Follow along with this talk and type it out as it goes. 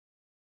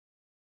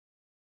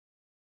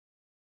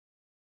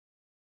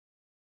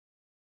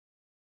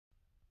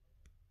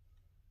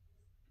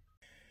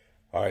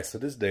All right, so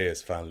this day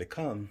has finally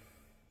come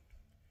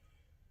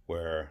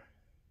where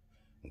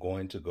I'm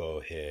going to go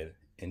ahead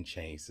and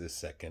change the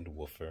second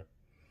woofer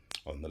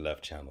on the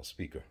left channel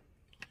speaker.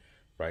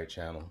 Right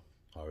channel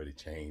already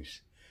changed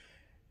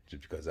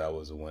just because I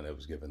was the one that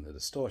was given the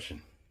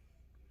distortion.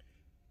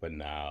 But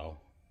now,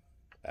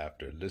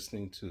 after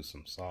listening to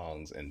some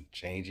songs and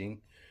changing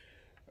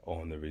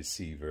on the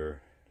receiver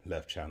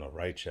left channel,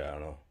 right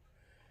channel,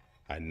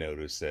 I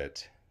noticed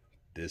that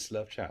this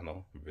left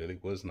channel really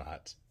was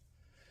not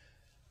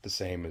the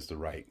same as the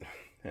right.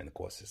 And of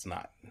course it's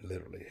not,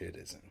 literally it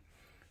isn't.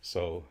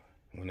 So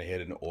I went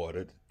ahead and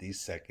ordered the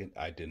second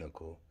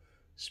identical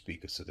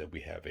speaker so that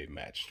we have a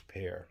matched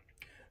pair.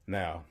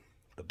 Now,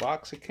 the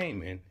box it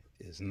came in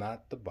is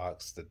not the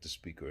box that the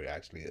speaker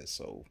actually is,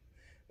 so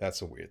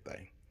that's a weird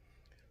thing.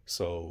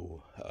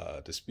 So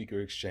the speaker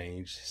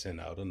exchange sent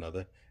out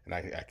another, and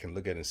I can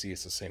look at it and see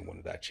it's the same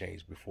one that I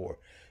changed before.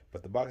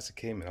 But the box that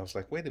came in, I was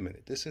like, wait a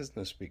minute, this isn't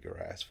the speaker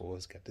I asked for.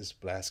 It's got this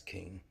Blast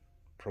King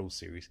Pro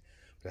Series.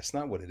 But that's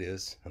not what it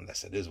is,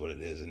 unless it is what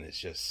it is, and it's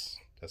just,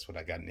 that's what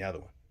I got in the other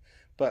one.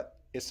 But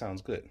it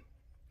sounds good.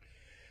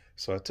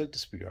 So I took the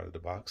speaker out of the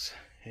box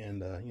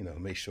and,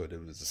 made sure that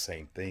it was the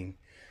same thing.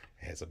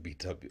 It has a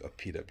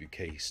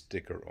PWK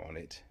sticker on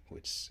it,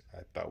 which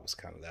I thought was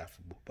kind of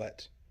laughable,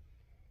 but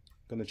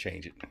I'm gonna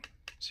change it,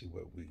 see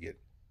what we get,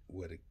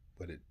 what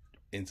it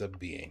ends up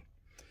being.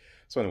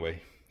 So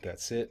anyway,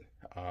 that's it.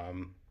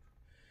 I'm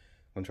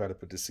gonna try to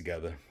put this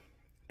together.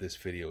 This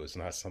video is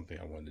not something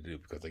I wanted to do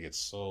because I get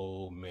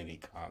so many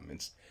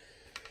comments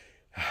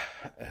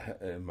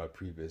in my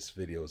previous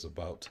videos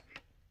about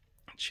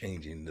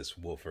changing this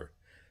woofer.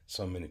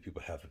 So many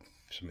people have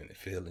so many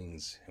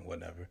feelings and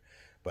whatever.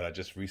 But I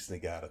just recently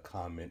got a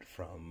comment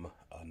from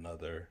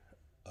another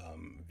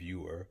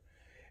viewer,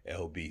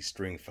 LB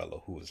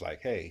Stringfellow, who was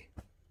like, hey,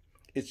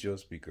 it's your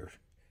speaker.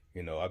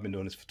 You know, I've been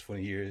doing this for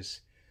 20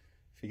 years.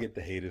 Forget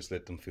the haters,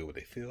 let them feel what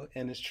they feel.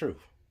 And it's true.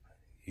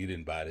 You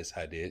didn't buy this,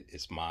 I did.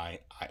 It's mine,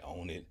 I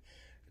own it.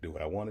 I do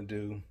what I want to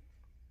do.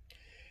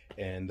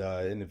 And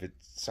if it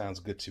sounds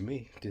good to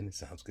me, then it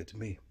sounds good to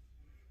me.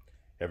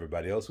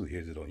 Everybody else who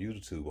hears it on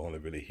YouTube only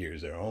really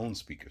hears their own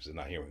speakers. They're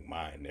not hearing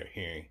mine. They're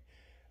hearing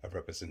a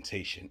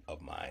representation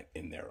of mine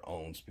in their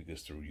own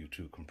speakers through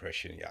YouTube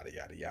compression, yada,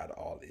 yada, yada,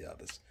 all the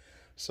others.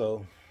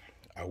 So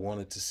I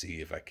wanted to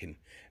see if I can,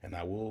 and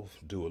I will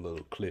do a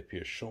little clip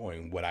here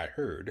showing what I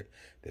heard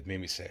that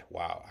made me say,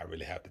 wow, I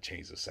really have to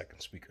change the second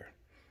speaker.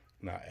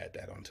 And I'll add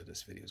that onto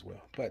this video as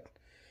well. But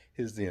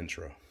here's the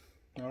intro.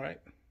 All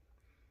right,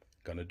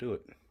 gonna do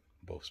it.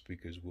 Both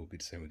speakers will be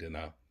the same. Then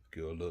I'll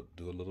do a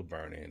little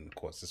burn-in. Of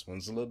course, this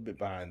one's a little bit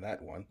behind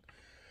that one.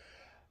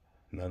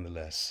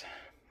 Nonetheless,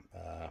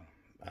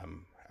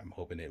 I'm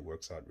hoping it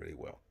works out really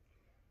well.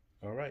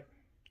 All right,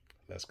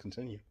 let's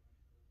continue.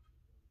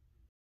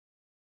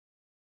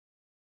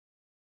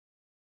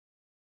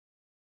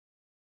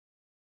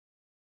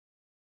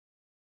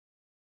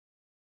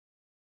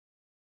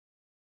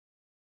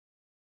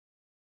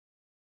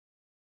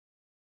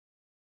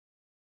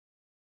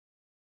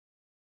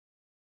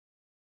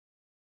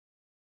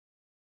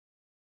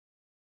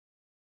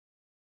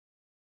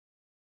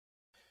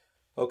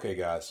 Okay,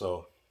 guys,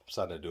 so I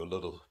decided to do a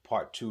little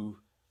part two,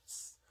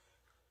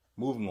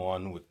 moving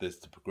on with the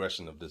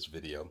progression of this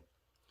video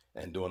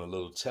and doing a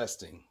little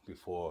testing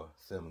before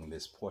filming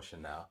this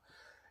portion now.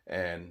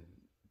 And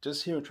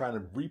just here trying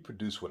to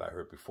reproduce what I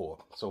heard before.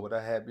 So what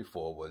I had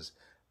before was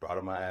brought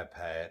on my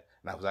iPad,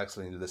 and I was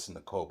actually listening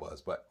to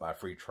Qobuz, but my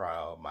free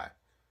trial, my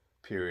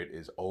period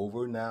is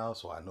over now,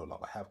 so I no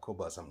longer have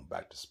Qobuz. I'm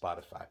back to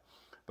Spotify,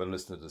 but I'm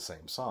listening to the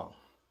same song.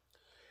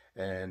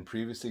 And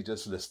previously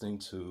just listening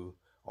to,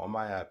 on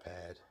my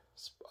iPad,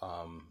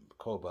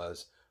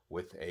 Qobuz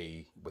with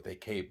a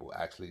cable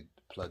actually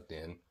plugged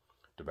in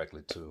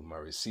directly to my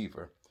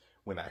receiver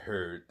when I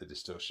heard the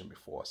distortion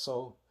before.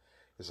 So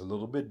it's a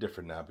little bit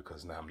different now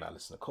because now I'm not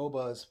listening to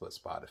Qobuz but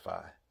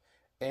Spotify.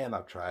 And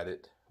I've tried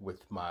it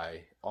with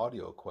my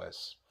Audio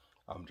Quest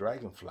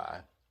Dragonfly.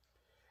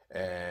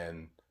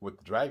 And with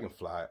the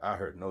Dragonfly, I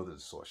heard no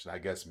distortion. I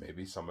guess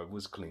maybe some of it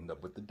was cleaned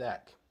up with the DAC.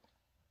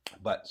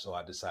 But so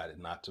I decided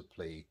not to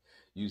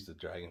use the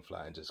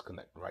Dragonfly and just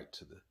connect right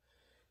to the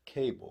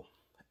cable.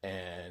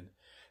 And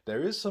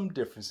there is some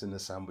difference in the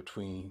sound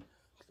between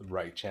the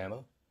right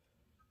channel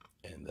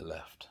and the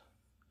left.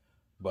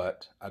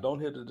 But I don't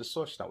hear the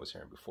distortion I was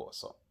hearing before.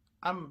 So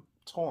I'm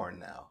torn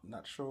now,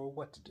 not sure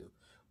what to do.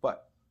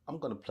 But I'm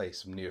going to play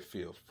some near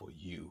field for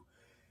you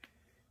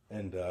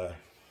and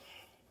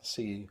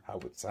see how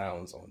it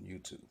sounds on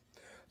YouTube.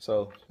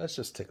 So let's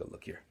just take a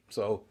look here.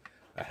 So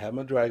I have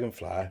my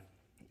Dragonfly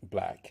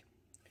black,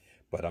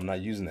 but I'm not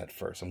using that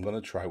first. I'm going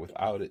to try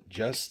without it,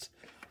 just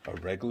a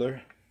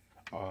regular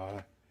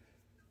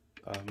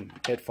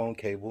headphone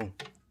cable,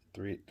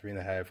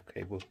 3.5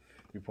 cable,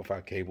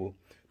 3.5 cable,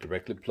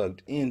 directly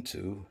plugged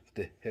into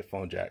the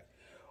headphone jack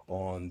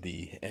on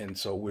the end.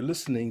 So we're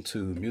listening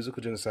to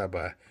Musical Genocide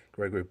by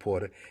Gregory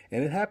Porter,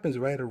 and it happens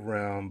right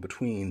around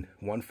between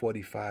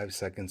 145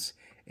 seconds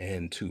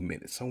and 2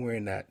 minutes, somewhere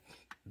in that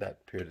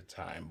period of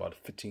time, about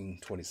a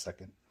 15-20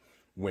 second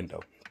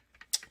window.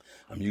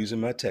 I'm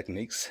using my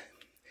techniques,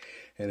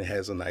 and it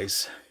has a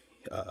nice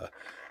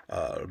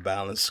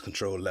balance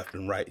control left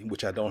and right,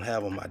 which I don't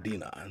have on my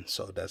D9,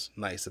 so that's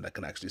nice that I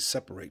can actually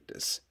separate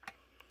this.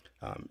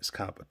 It's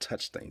kind of a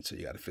touch thing, so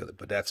you got to feel it,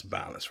 but that's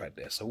balance right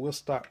there. So we'll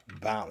start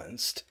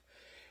balanced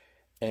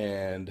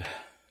and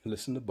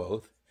listen to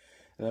both,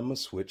 and I'm gonna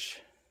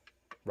switch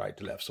right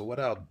to left. So what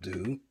I'll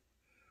do,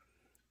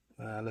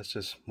 let's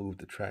just move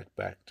the track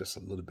back just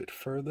a little bit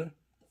further,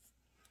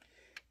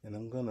 and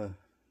I'm gonna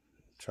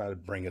try to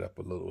bring it up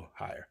a little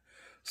higher.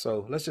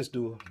 So let's just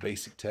do a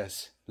basic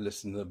test,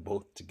 listen to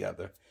both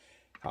together.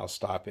 I'll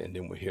stop it and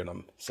then we'll hear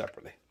them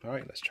separately. All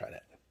right, let's try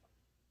that.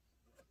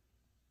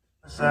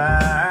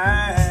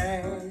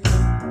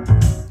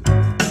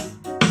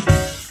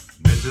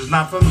 This is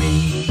not for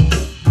me,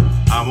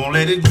 I won't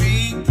let it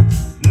be.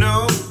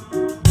 No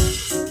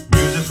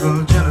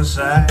musical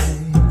genocide.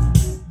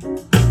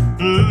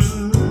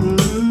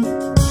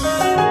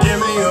 Give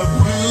me a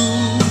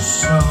blues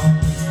song,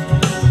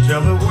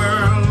 tell the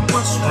world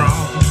what's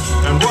wrong.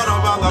 And what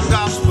about the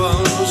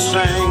gospel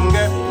sang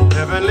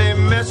heavenly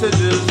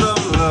messages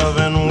of love?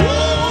 And woe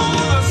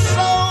the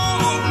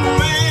soul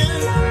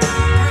man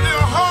with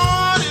your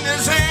heart in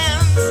his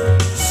hands,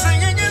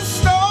 singing in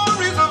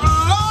stories of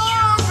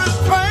love and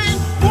pain.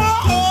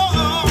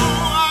 Whoa,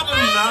 I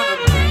do not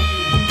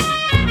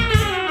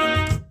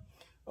agree.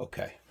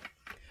 Okay,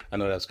 I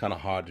know that's kind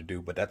of hard to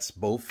do, but that's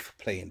both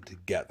playing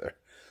together.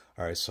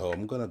 All right, so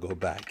I'm gonna go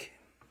back.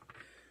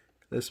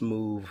 Let's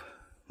move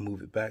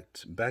it back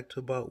to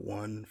about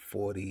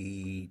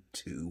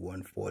 142,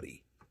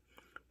 140,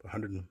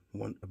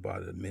 101,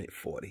 about a minute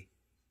 40.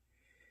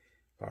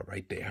 About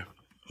right there.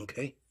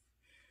 Okay,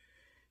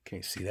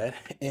 can't see that.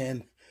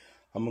 And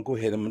I'm gonna go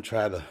ahead. I'm gonna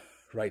try the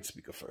right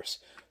speaker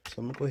first. So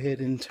I'm gonna go ahead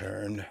and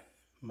turn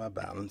my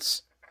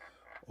balance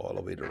all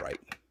the way to right,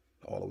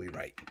 all the way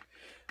right.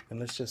 And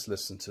let's just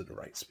listen to the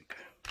right speaker.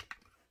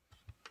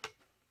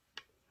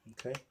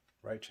 Okay,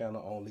 right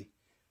channel only,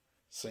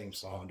 same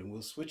song. Then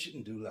we'll switch it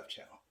and do left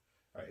channel.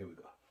 All right, here we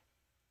go.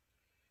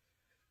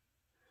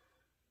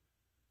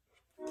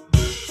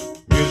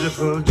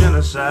 Musical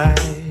genocide.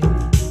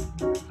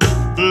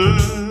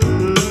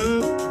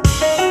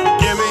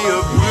 Give me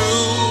a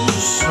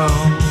blues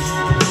song,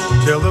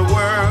 tell the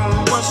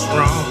world what's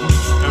wrong.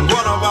 And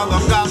what about the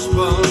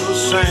gospel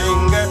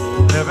sang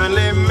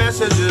heavenly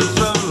messages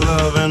of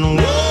love? And woe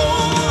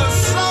the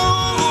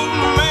soul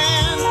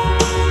man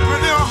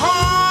with your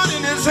heart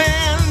in his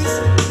hands,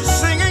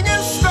 singing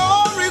in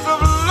stories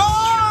of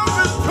love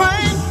and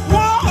pain.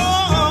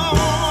 Whoa,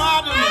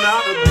 I do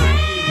not agree.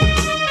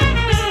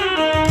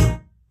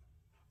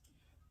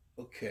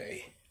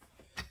 Okay,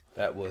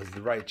 that was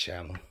the right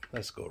channel.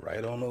 Let's go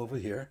right on over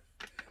here.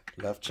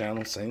 Left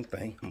channel, same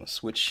thing. I'm gonna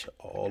switch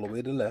all the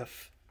way to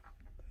left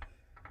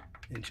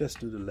and just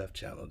do the left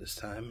channel this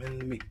time. And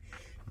let me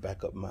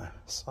back up my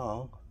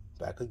song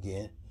back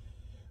again.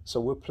 So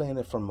we're playing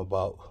it from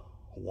about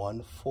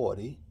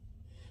 140,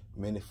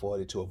 minute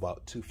 40 to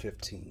about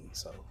 2:15.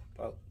 So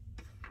about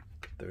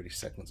 30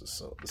 seconds or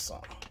so of the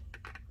song,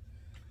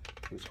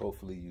 which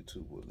hopefully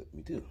YouTube will let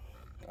me do.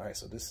 All right,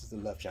 so this is the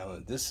left channel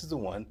and this is the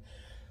one.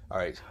 All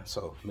right,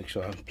 so make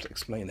sure I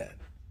explain that.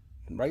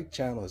 The right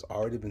channel has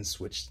already been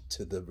switched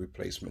to the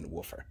replacement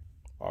woofer,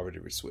 already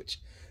reswitched.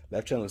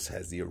 Left channel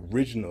has the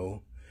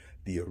original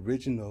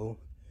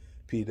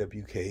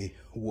PWK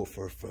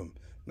woofer from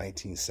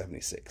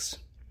 1976.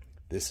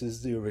 This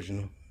is the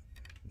original.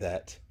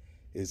 That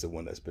is the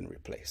one that's been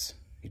replaced.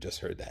 You just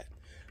heard that.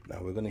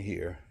 Now we're gonna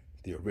hear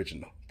the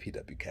original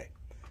PWK.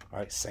 All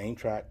right, same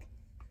track,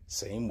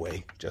 same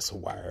way, just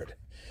wired.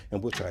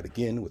 And we'll try it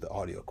again with the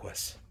audio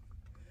quest.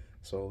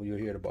 So you'll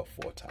hear it about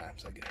 4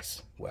 times, I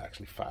guess. Well,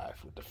 actually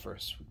 5 with the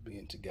first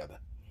being together.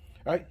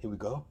 All right, here we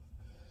go.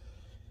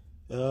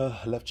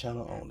 Left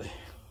channel only,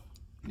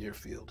 near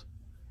field,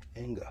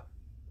 and go.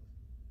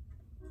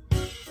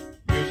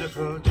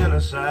 Musical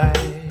genocide.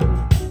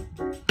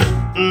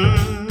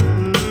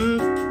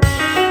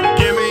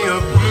 Give me a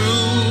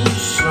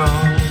blues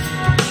song,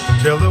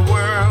 tell the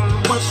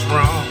world what's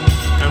wrong.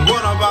 And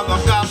what about the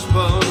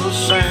gospel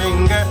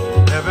sang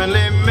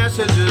heavenly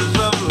messages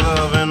of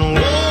love? And woe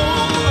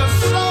the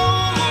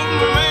soul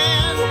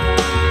man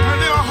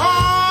with your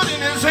heart in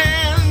his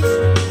hands,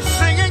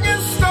 singing in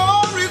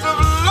stories of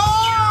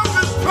love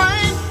and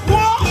pain.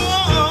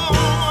 Whoa,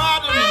 I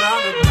do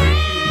not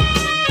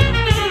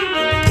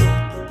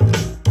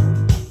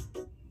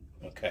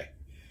agree. Okay,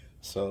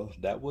 so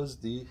that was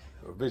the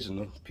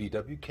original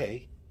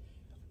PWK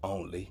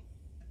only,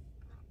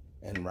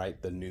 and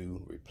right, the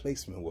new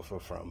replacement woofer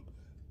from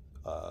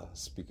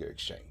Speaker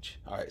Exchange.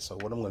 All right, so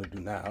what I'm going to do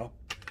now,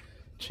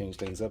 change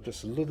things up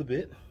just a little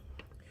bit,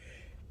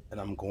 and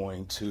I'm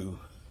going to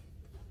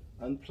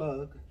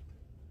unplug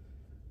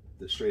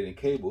the straight-in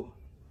cable,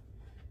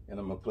 and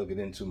I'm going to plug it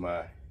into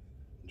my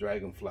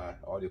Dragonfly,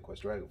 Audio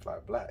Quest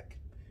Dragonfly Black,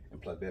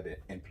 and plug that in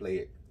and play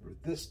it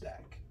with this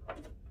DAC.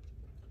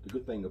 The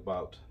good thing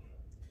about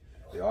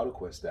the Audio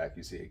Quest DAC,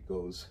 you see it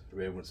goes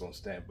red when it's on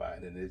standby,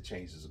 and then it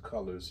changes the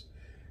colors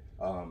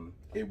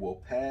It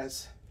will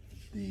pass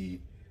the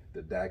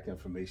DAC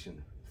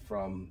information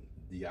from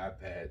the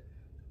iPad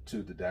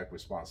to the DAC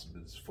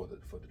responsibilities for the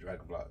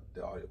Dragonfly,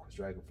 the AudioQuest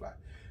Dragonfly.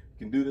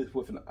 You can do this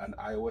with an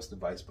iOS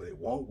device, but it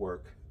won't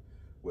work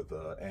with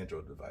an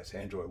Android device.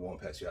 Android won't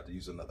pass. You have to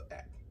use another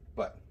app,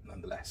 but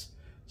nonetheless.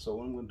 So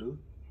what I'm going to do,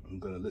 I'm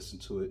going to listen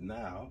to it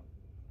now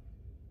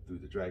through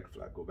the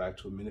Dragonfly. Go back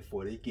to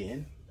 1:40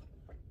 again,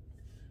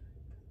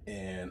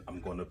 and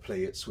I'm going to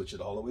play it, switch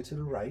it all the way to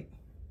the right,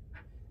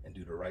 and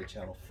do the right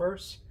channel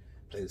first.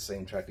 Play the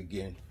same track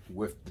again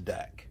with the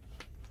DAC.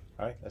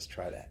 All right, let's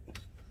try that.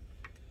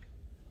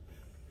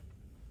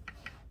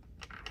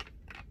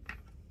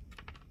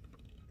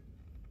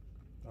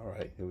 All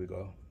right, here we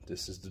go.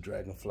 This is the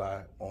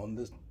Dragonfly on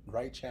the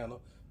right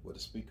channel where the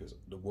speakers,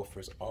 the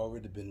woofers,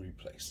 already been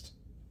replaced.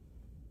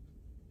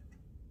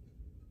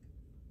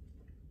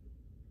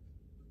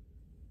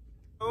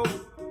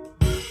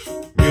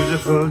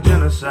 Musical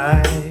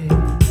genocide.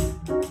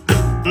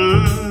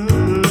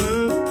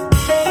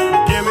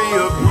 Give me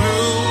a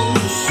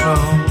blues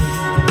song.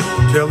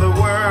 Tell the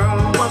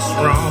world what's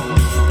wrong.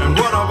 And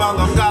what about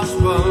the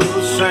gospel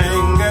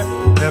sing?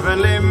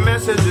 Heavenly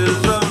messages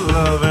of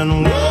love.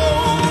 And woe,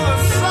 the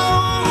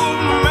soul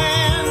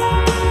man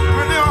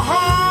with your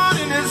heart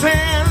in his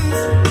hands,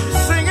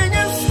 singing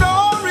his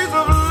stories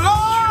of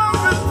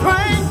love and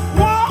pain.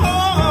 Whoa,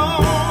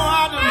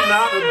 I do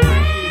not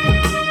agree.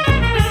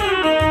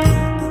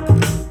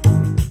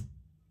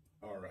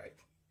 All right,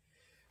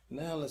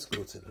 now let's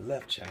go to the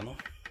left channel.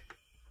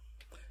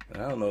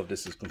 And I don't know if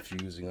this is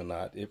confusing or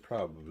not. It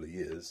probably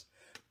is,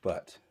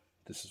 but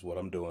this is what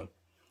I'm doing.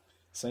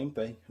 Same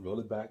thing, roll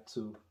it back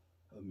to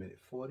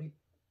 1:40.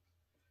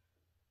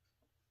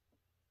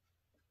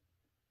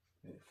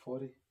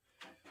 1:40.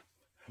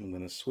 I'm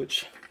gonna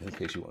switch, in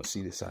case you want to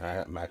see this,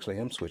 I'm actually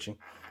switching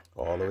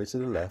all the way to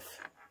the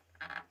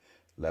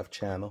left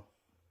channel,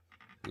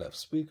 left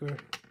speaker,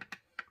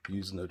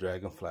 using the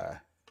Dragonfly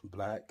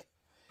Black.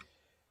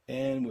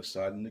 And we're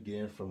starting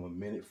again from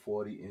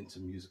 1:40 into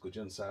Musical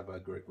Genocide by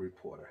Gregory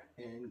Porter.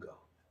 And go.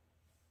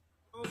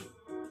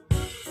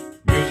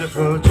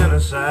 Musical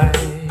genocide.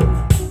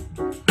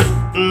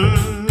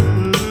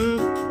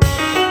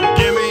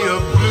 Give me a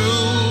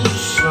blues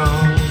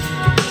song.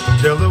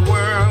 Tell the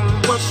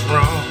world what's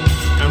wrong.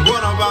 And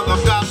what about the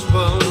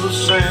gospel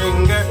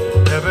sing?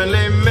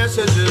 Heavenly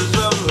messages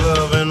of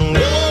love. And woe,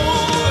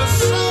 the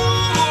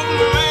soul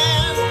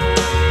man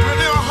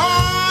with your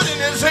heart in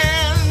his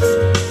hands,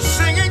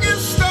 singing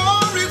his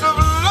stories of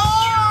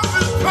love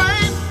and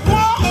pain.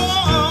 Whoa,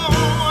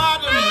 I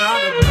do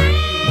not agree.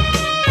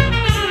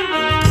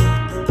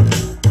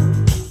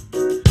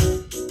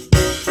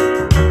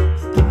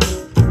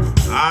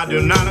 I do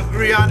not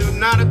agree. I do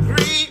not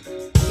agree.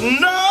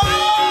 No.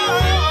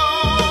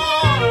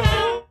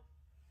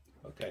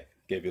 Okay,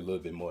 gave you a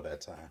little bit more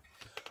that time.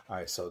 All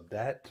right, so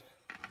that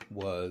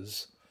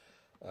was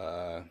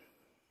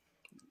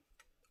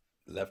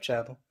left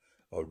channel,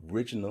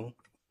 original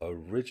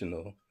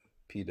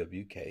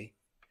PWK,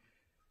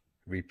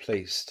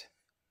 replaced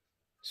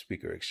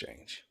speaker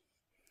exchange.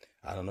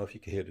 I don't know if you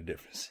can hear the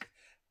difference.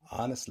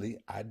 Honestly,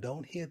 I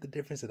don't hear the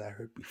difference that I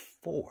heard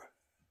before.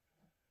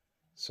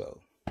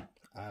 So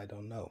I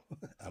don't know.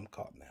 I'm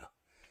caught now.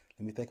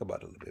 Let me think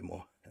about it a little bit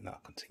more, and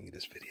I'll continue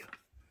this video.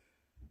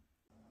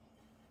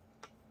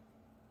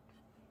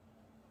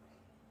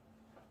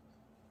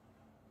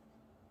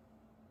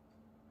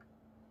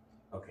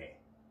 Okay,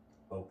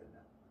 open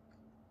them.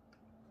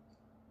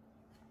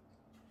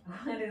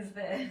 What is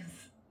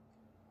this?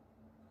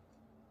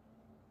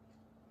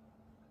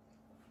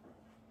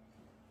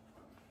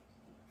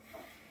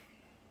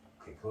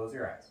 Okay, close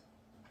your eyes.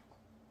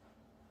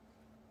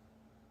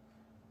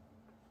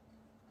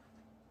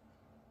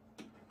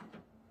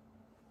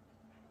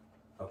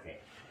 Okay,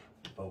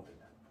 open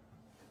them.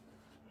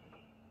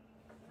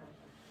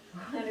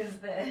 What is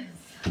this?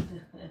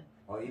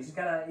 Well, you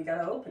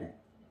gotta open it.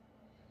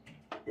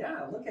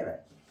 Yeah, look at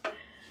it.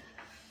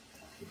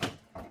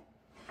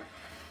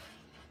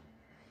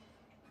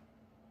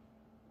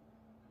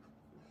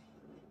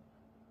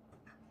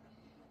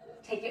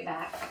 Take it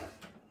back.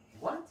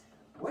 What?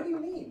 What do you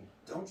mean?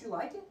 Don't you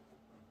like it?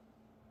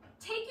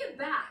 Take it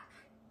back.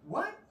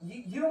 What?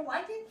 You don't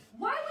like it?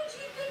 Why would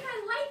you think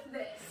I like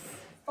this?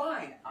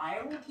 Fine,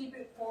 I will keep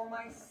it for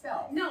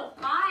myself. No,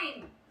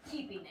 I'm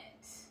keeping it.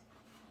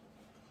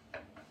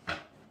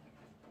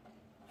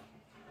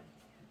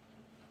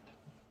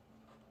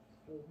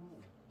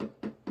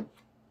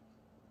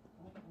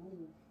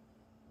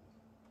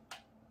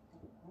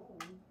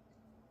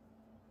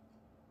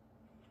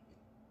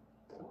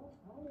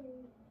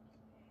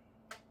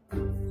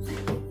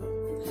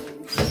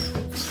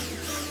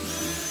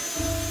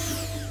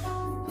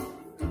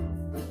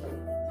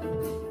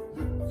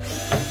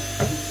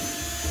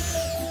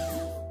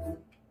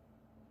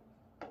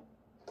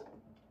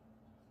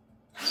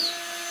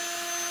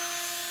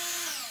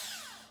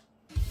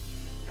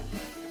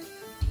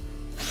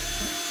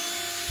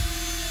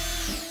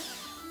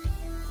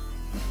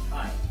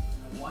 Hi,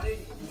 I wanted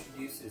to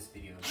introduce this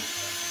video because it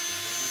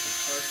was the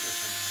purchase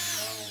of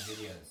my known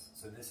videos.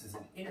 So this is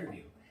an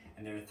interview.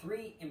 And there are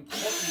three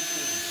important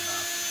things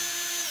about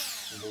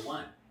this. Number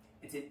one,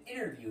 it's an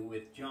interview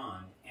with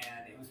John,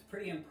 and it was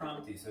pretty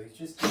impromptu, so he's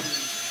just giving me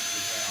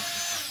answers right off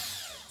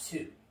the top.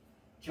 Two,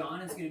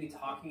 John is going to be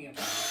talking about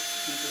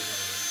speaker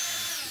building,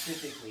 and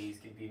specifically he's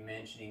going to be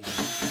mentioning the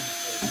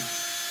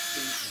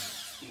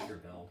speaker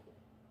build.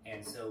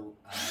 And so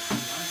if you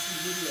want to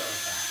see video of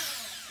that,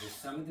 there's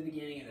some at the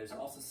beginning and there's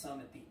also some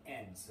at the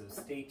end. So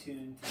stay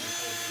tuned to the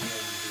whole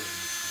video.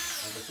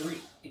 Number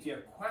three, if you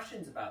have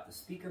questions about the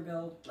speaker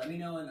build, let me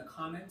know in the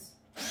comments,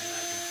 and I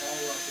can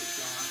follow up with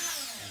John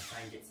and try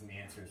and get some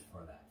answers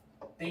for that.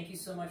 Thank you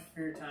so much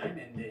for your time,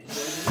 and enjoy the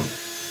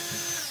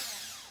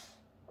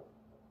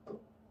video.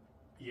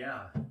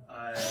 Yeah,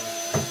 I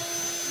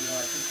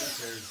think that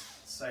there's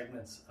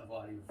segments of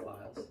audio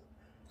files.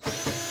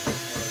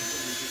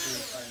 Musically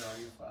inclined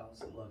audio files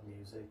that love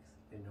music,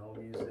 they know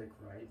music,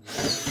 write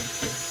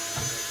music,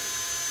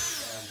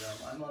 and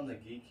I'm on the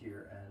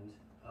geekier end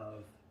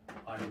of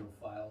audio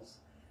files,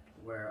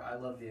 where I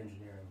love the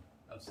engineering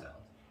of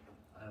sound.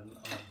 I'm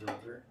a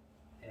builder,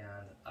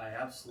 and I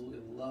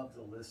absolutely love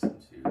to listen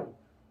to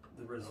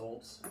the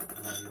results of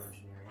audio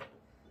engineering.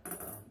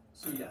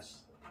 So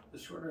yes, the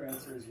shorter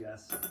answer is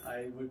yes.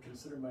 I would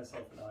consider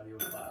myself an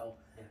audiophile,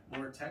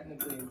 more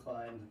technically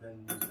inclined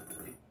than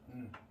musically.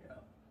 Yeah.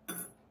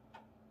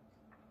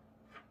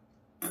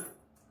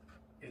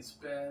 It's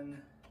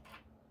been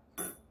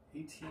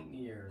 18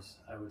 years,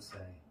 I would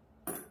say,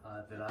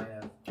 that I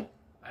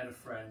had a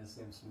friend, his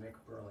name's Mick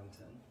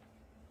Burlington,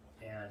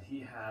 and he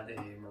had a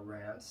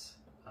Marantz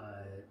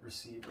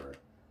receiver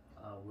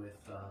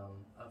with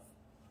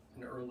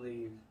an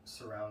early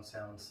surround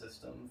sound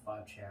system,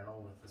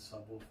 5-channel with a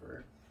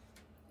subwoofer,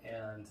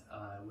 and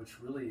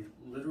which really,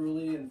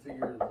 literally and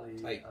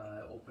figuratively,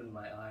 opened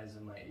my eyes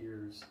and my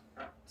ears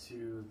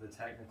to the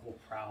technical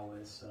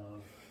prowess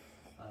of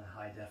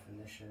high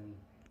definition.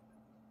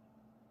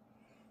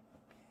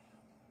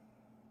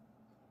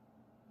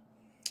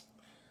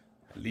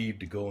 I leave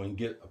to go and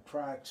get a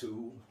pry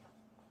tool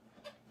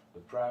to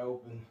pry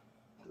open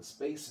the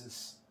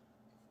spaces.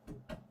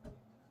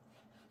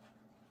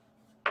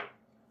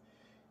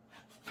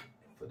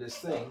 For this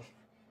thing,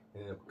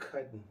 and I'm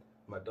cutting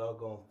my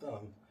doggone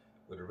thumb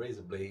with a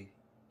razor blade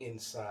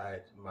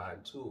inside my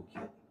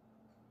toolkit,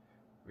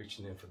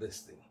 reaching in for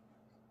this thing.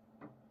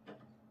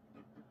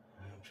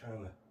 I'm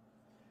trying to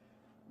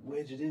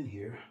wedge it in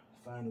here,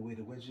 find a way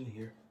to wedge in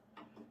here,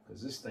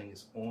 because this thing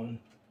is on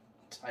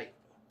tight.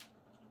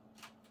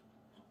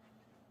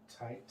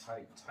 Tight,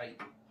 tight, tight.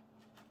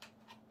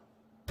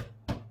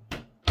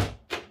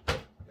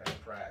 Gotta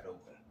pry it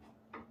open.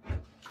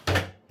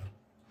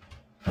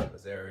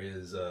 Because there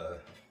is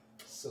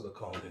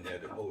silicone in there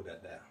to hold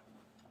that down.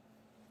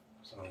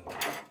 So,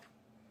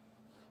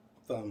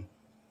 thumb.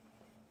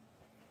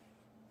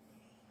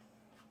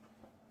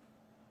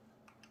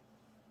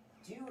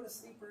 Do you know what a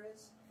sleeper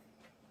is?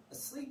 A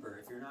sleeper,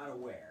 if you're not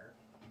aware,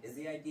 is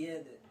the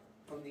idea that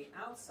from the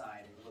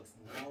outside it looks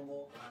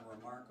normal,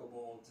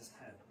 unremarkable, just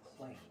kind of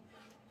plain.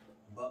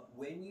 But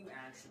when you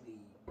actually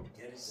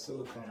get it to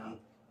open up,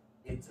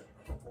 it's a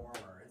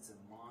performer, it's a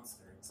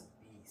monster, it's a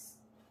beast.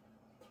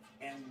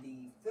 And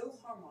the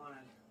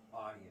Philharmonic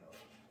Audio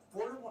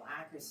Affordable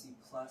Accuracy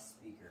Plus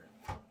speaker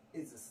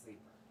is a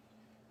sleeper.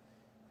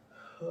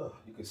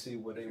 You can see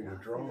where they were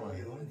drawing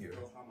on here.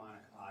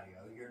 Philharmonic Audio,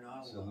 you're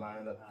not so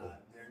line up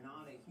they're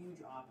not a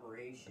huge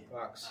operation. The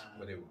box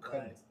where they were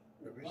cutting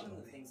originally. One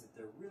of the things that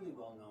they're really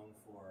well known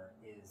for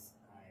is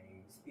a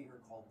speaker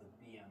called the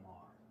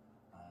BMR,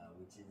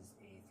 which is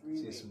a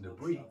 3-way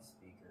bookshelf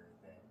speaker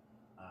that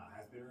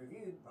has been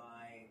reviewed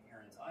by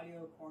Aaron's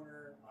Audio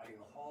Corner,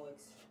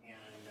 Audioholics,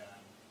 and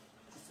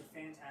just a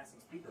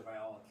fantastic speaker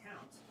by all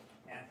accounts.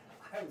 And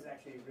I was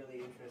actually really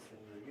interested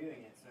in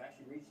reviewing it, so I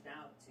actually reached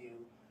out to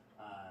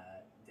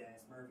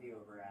Dennis Murphy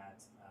over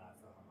at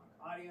Philharmonic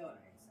Audio,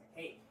 and I was like,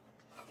 hey,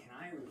 can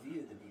I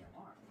review the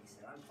BMR? And he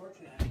said,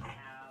 unfortunately, I don't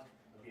have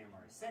a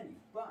BMR to send you,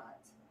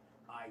 but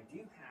I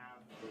do have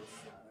this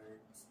other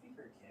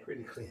speaker kit.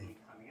 Pretty clean.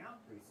 Coming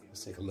out pretty soon.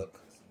 Let's take a look.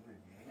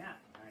 Reviewing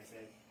that. And I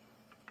said,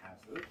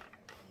 absolutely.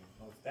 I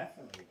would most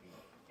definitely be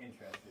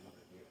interested in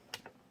reviewing.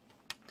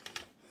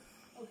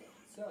 Okay,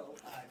 so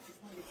I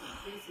just want to get some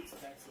basic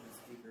specs of the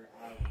speaker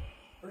out of the way.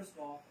 First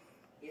of all,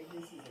 this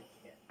is a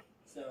kit.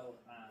 So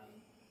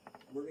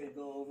we're going to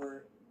go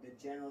over the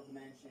general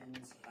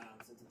dimensions.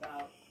 So it's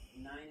about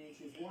 9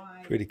 inches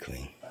wide. Pretty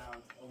clean.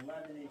 About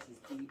 11 inches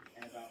deep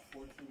and about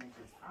 14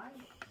 inches high.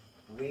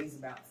 Weighs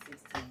about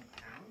 16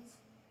 pounds.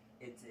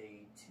 It's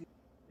a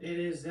It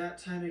is that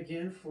time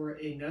again for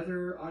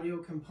another audio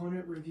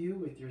component review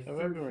with your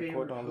third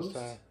favorite host,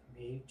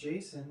 me,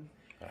 Jason.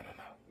 I don't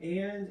know.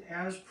 And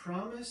as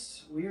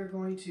promised, we are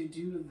going to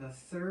do the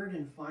third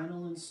and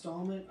final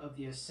installment of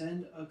the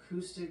Ascend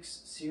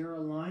Acoustics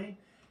Sierra line,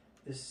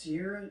 the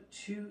Sierra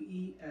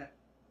 2EX.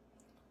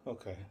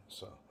 Okay,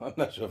 so I'm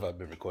not sure if I've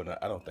been recording.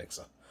 I don't think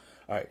so.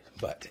 All right,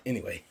 but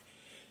anyway,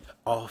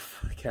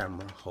 off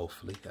camera,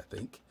 hopefully, I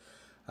think,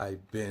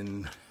 I've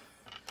been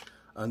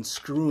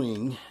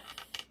unscrewing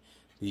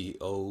the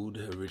old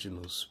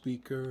original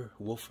speaker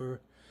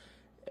woofer,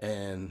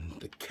 and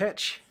the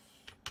catch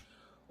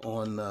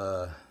on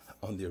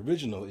the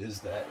original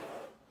is that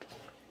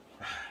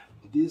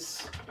the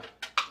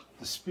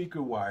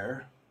speaker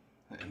wire,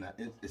 and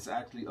it's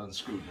actually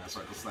unscrewed now, so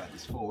I can slide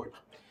this forward,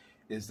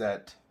 is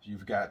that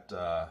you've got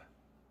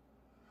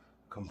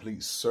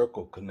complete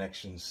circle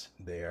connections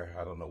there.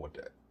 I don't know what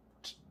the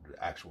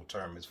actual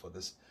term is for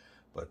this,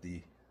 but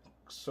the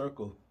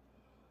circle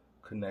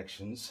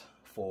connections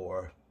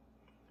for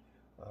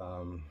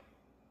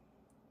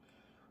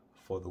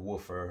the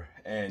woofer,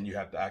 and you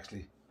have to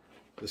actually,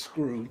 the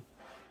screw,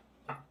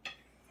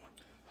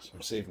 so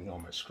I'm saving all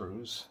my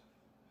screws,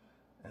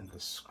 and the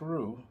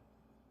screw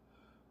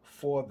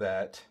for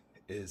that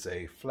is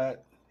a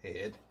flat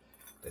head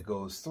that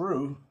goes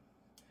through,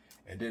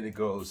 and then it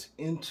goes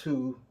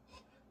into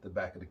the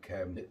back of the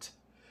cabinet,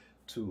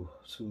 two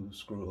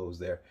screw holes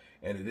there,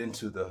 and it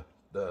into the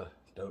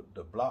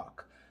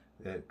block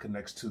that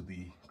connects to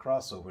the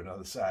crossover on the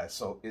other side.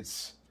 So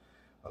it's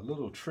a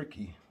little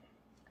tricky.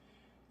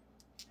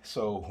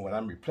 So what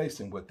I'm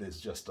replacing with is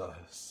just a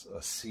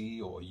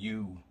C or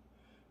U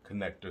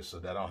connector, so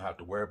that I don't have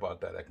to worry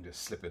about that. I can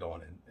just slip it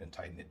on and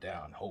tighten it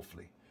down,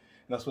 hopefully.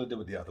 And that's what I did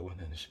with the other one,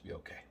 and it should be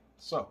okay.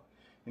 So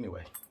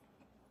anyway,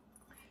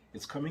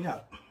 it's coming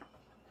out.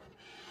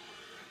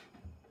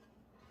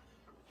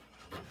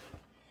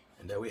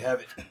 And there we have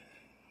it. It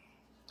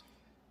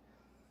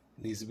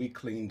needs to be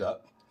cleaned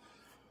up.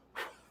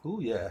 Oh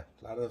yeah,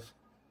 a lot of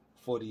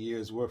 40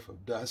 years worth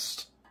of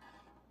dust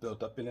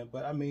built up in it,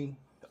 but I mean,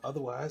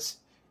 otherwise,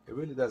 it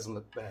really doesn't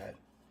look bad.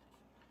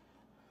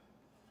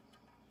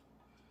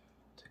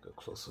 Take a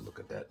closer look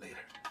at that later.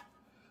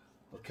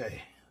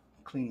 Okay,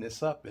 clean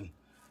this up and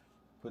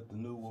put the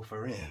new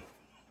woofer in.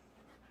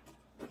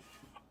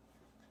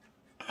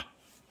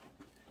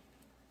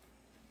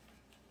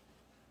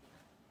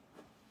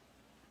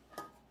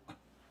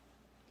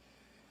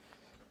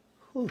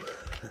 Whew,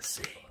 let's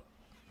see.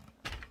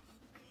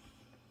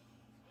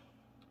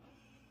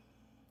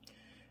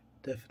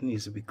 Definitely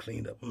needs to be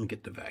cleaned up. Let me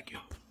get the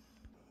vacuum.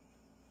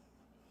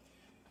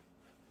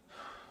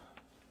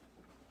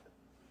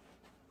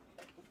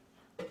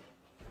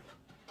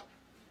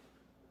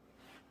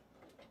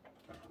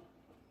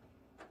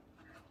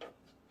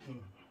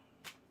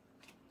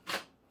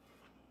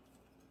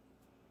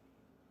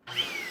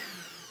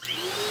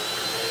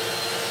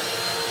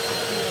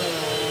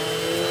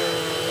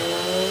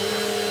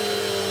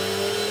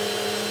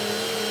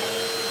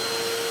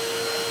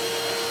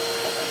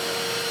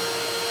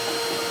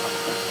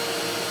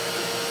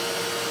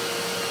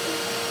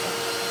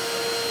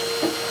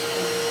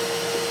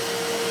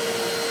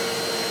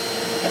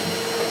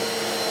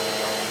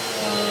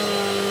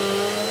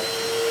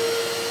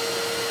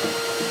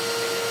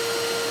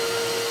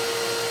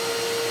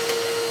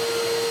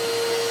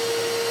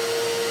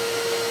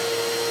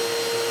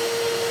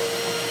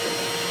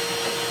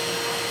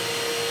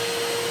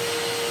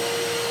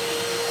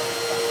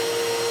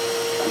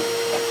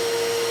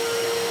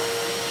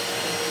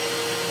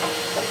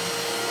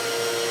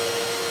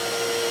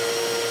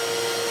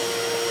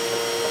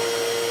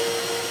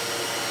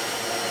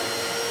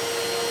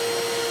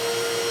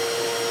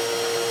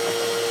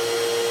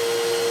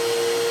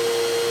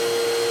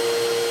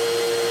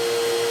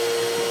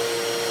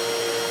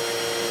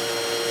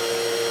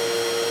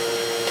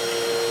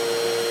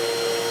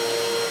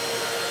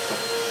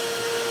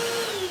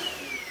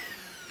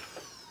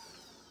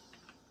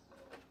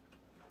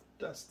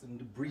 Dust and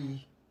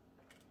debris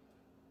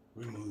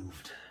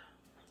removed.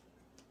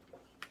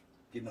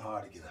 Getting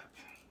hard to get up.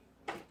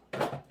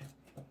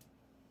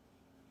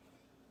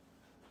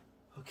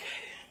 Okay.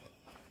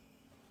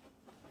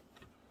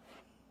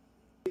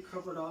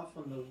 Covered off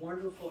on the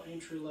wonderful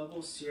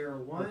entry-level Sierra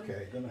 1,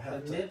 Okay, gonna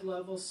have the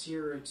mid-level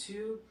Sierra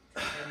 2,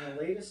 and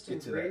the latest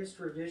and greatest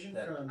revision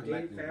from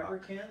Dave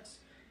Fabricant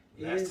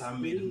is time I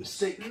made a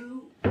mistake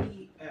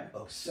 2EX.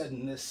 of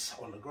setting this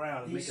on the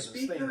ground and The making a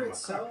mistake speaker on my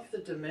itself, carpet.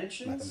 the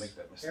dimensions, make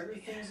that mistake.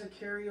 everything's a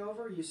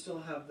carryover. You still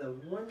have the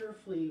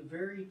wonderfully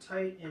very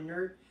tight,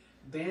 inert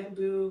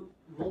bamboo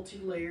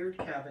multi-layered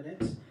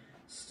cabinet,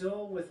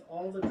 still with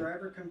all the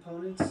driver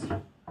components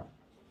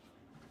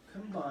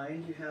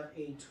combined. You have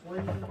a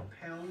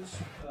 20-pound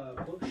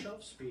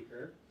bookshelf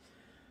speaker.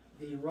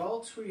 The raw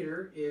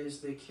tweeter is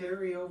the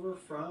carryover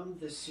from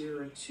the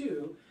Sierra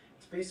 2.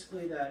 It's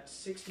basically that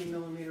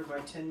 60mm by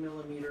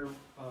 10mm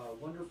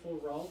wonderful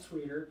raw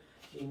tweeter.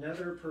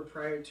 Another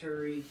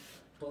proprietary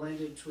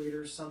blended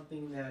tweeter,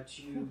 something that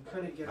you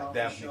couldn't get off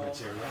the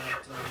shelf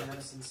at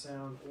Madison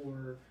Sound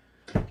or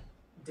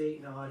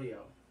Dayton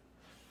Audio.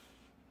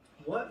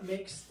 What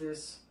makes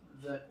this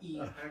the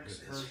EX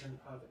version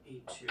of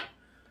A2?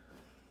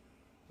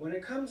 When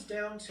it comes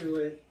down to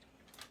it,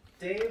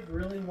 Dave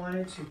really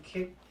wanted to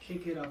kick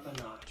it up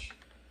a notch.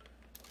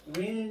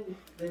 When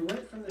they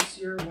went from the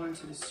Sierra 1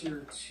 to the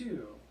Sierra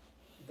 2,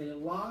 they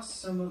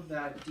lost some of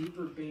that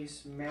deeper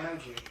bass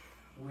magic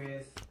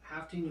with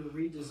having to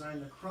redesign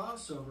the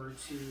crossover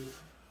to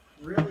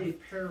really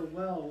pair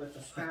well with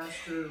the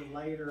faster,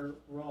 lighter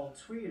raw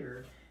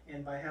tweeter,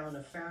 and by having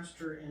a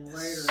faster and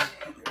lighter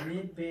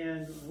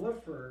mid-band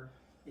woofer,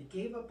 it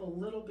gave up a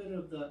little bit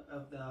of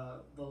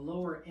the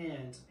lower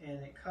end, and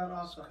it cut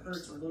off the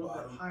hertz a little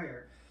bit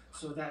higher.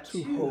 So that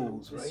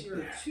the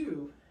Sierra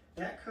 2,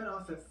 that cut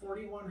off at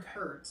 41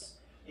 hertz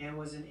and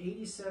was an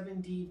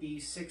 87 dB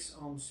 6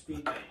 ohm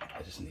speaker.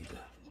 I just need to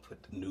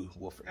put the new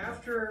woofer.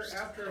 After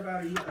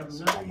about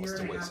another year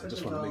and a half of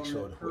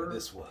development per their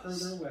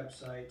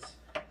websites,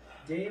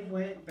 Dave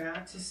went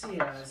back to see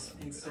us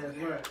and said,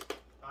 look,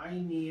 I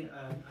need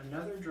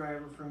another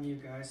driver from you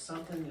guys,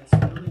 something that's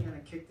really going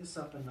to kick this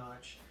up a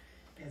notch,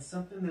 and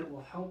something that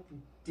will help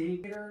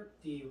dig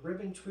the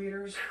ribbon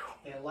tweeters.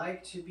 They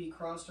like to be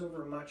crossed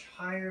over much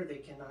higher. They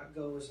cannot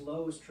go as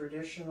low as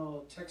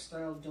traditional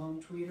textile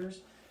dome tweeters.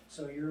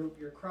 So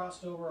you're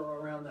crossed over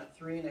around that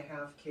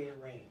 3.5K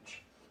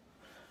range.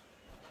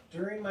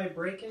 During my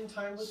break-in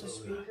time with the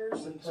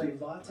speakers, I played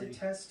lots of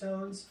test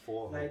tones,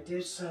 and I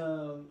did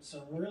some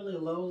really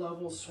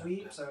low-level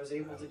sweeps. I was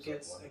able to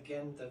get,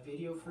 again, the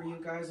video for you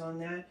guys on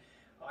that.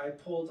 I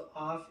pulled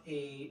off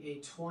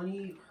a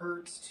 20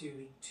 hertz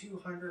to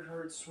 200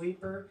 hertz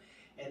sweeper,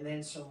 and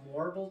then some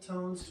warble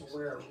tones to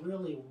where it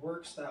really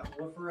works that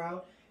woofer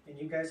out. And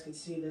you guys can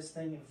see this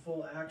thing in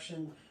full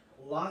action.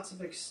 Lots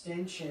of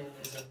extension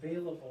is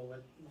available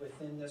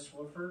within this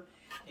woofer.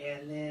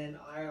 And then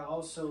I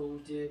also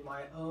did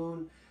my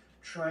own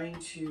trying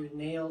to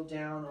nail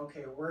down,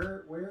 okay,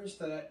 where's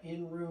the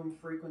in-room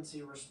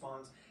frequency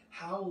response?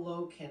 How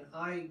low can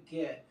I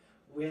get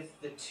with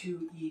the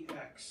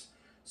 2EX?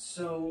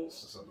 So,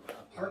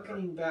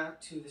 harkening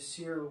back to the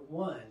Sierra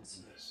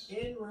 1's,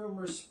 in-room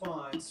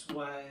response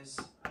was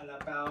at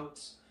about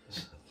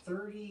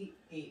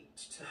 38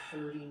 to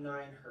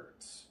 39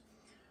 hertz.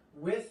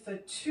 With the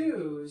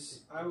 2s,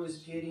 I was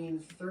getting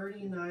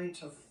 39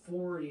 to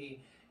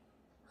 40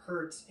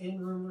 hertz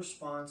in-room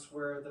response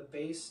where the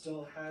bass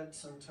still had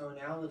some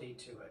tonality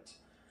to it.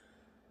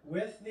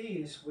 With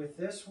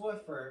this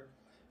woofer,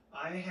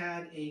 I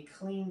had a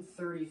clean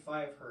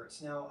 35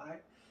 hertz. Now,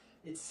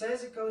 it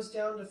says it goes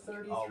down to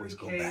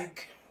 33K.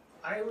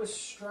 I was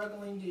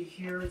struggling to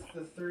hear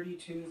the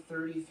 32,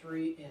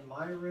 33 in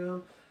my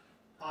room.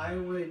 I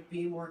would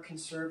be more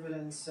conservative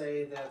and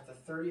say that the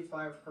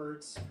 35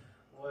 hertz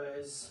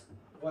was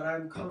what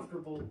I'm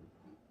comfortable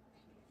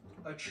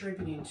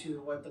attributing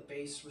to what the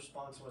bass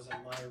response was in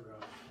my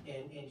room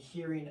and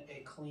hearing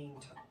a clean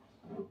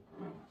tone.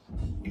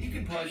 You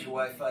can pause your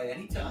Wi-Fi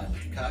anytime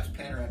with the Cox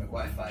Panoramic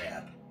Wi-Fi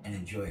app and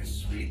enjoy a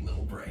sweet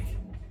little break.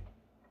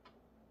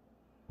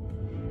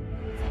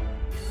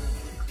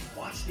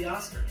 Watch the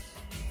Oscars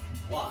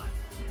live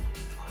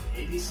on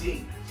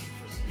ABC,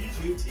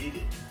 YouTube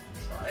TV.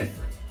 Try it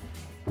free.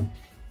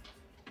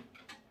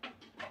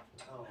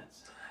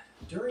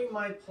 During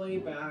my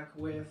playback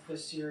with the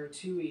Sierra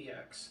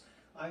 2EX,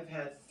 I've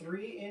had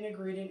 3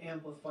 integrated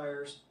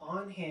amplifiers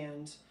on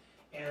hand,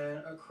 and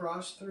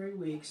across 3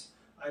 weeks,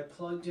 I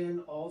plugged in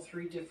all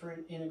 3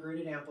 different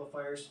integrated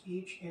amplifiers,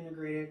 each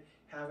integrated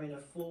having a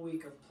full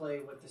week of play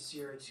with the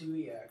Sierra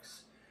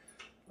 2EX.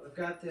 I've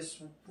got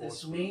this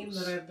name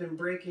that I've been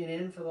breaking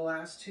in for the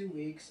last 2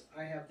 weeks.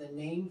 I have the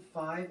name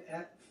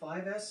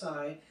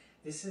 5SI.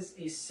 This is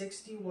a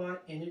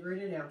 60-watt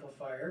integrated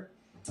amplifier.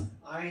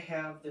 I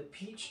have the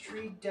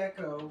Peachtree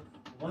Deco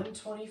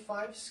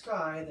 125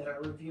 Sky that I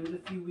reviewed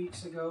a few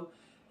weeks ago.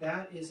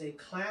 That is a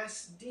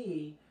Class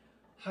D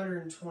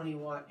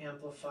 120-watt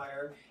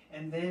amplifier.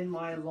 And then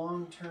my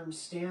long-term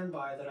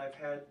standby that I've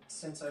had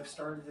since I've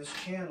started this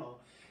channel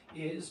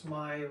is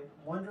my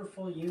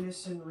wonderful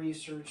Unison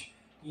Research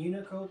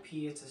Unico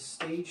P. It's a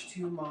Stage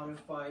 2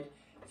 modified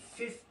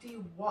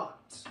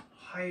 50-watt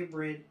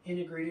hybrid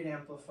integrated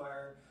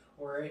amplifier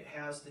where it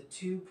has the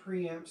 2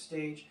 preamp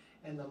stage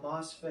and the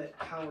MOSFET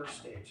power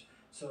stage.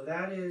 So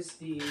that is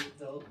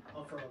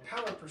from a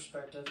power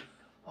perspective,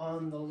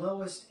 on the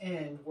lowest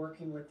end,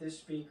 working with this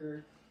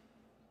speaker,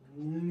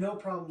 no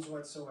problems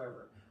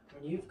whatsoever.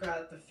 When you've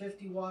got the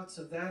 50 watts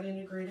of that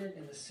integrated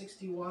and the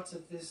 60 watts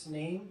of this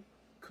name,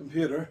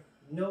 computer,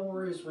 no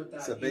worries with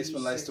that. So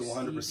basement lights to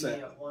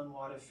 100% at 1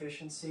 watt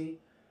efficiency.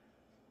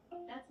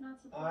 That's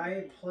not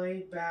surprising. I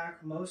played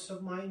back most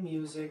of my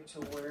music to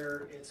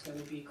where it's going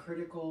to be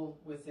critical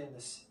within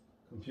this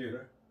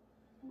computer.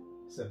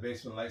 Set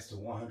basement lights to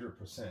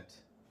 100%.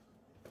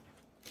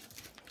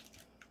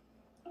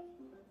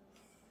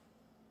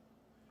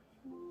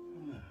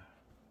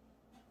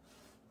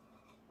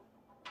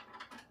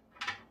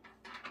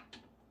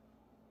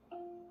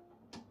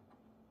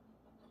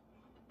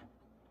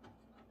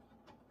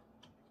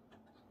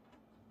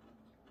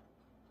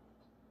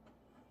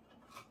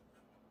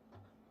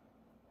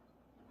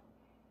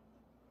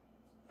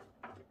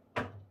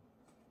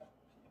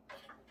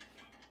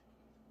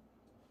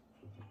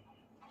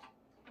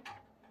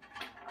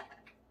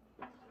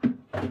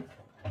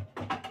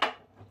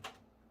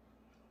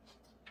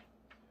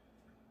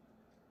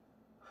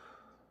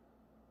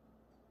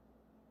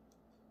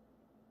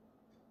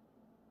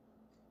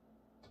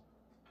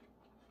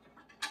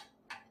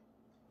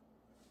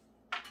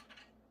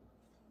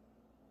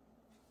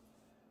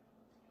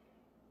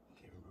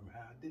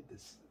 Did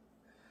this.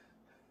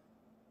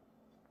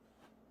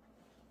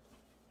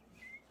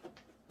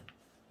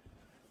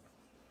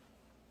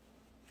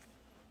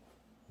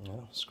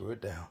 Well, screw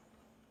it down.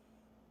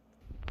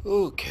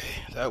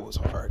 Okay, that was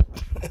hard.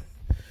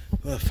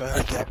 Well, I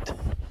finally got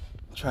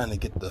trying to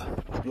get the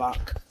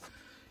block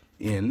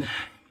in.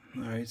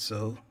 All right,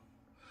 so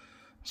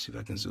let's see if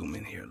I can zoom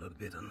in here a little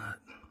bit or not.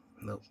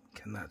 Nope,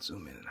 cannot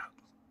zoom in and out.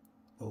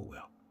 Oh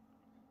well.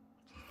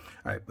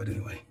 All right, but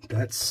anyway,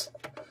 that's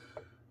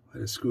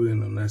where the screw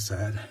in on that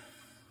side.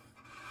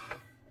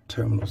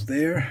 Terminals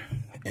there,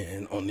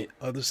 and on the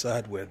other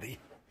side where the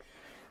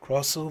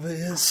crossover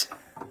is,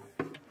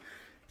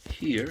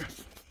 here.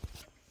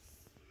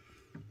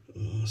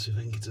 Let's see if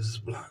I can get to this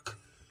block.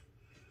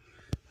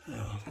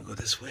 Oh, I'll go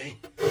this way.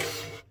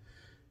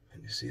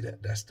 And you see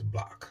that? That's the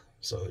block.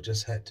 So it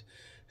just had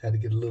to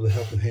get a little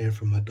helping hand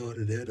from my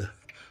daughter there to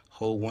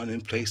hold one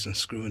in place and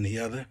screw in the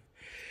other.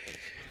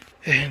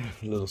 And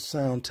a little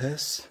sound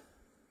test.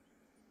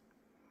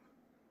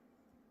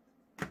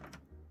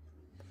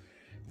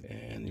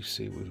 And you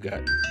see we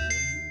got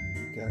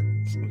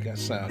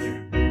sound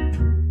here.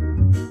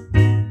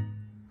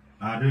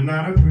 I do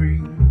not agree.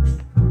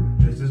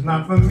 This is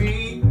not for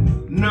me.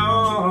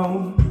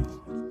 No.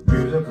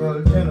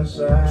 Musical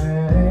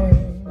genocide.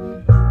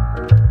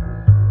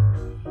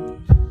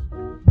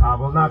 I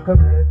will not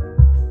commit.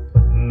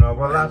 Nor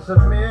will I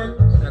submit.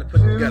 Gotta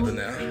put it together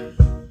now.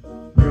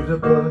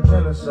 Musical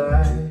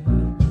genocide.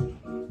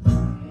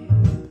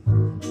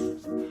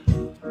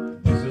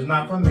 This is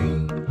not for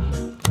me.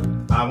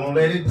 I won't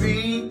let it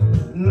be.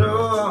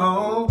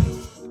 No.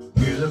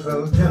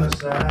 Musical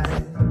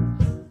genocide.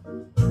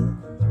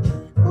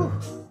 Whew.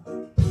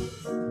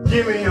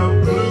 Give me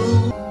your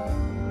blues.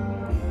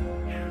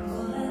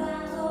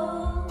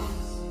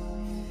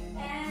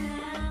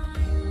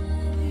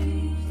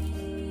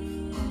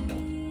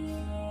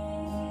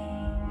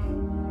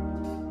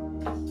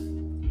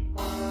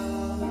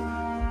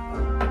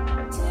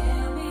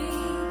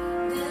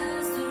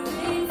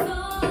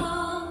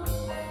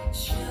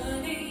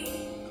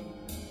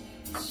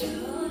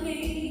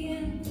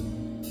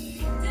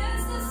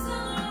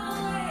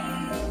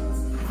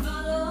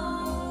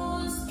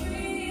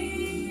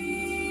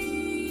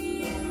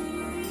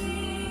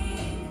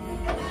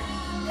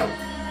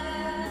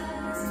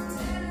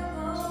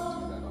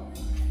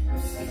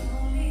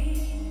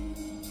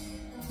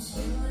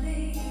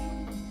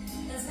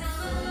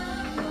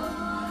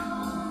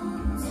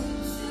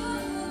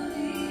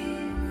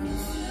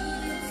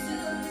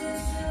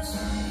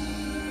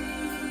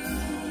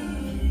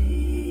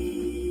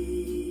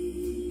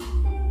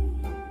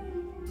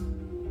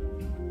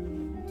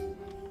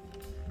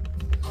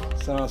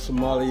 Sound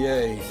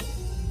sommelier.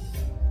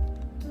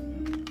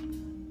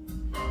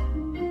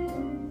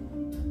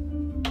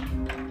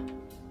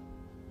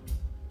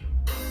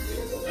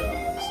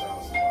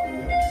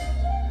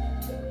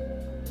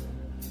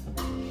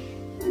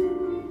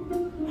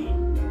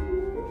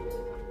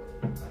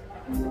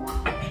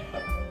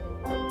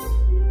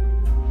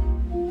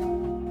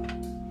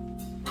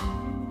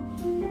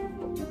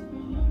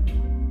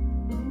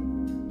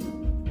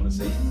 Wanna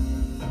see?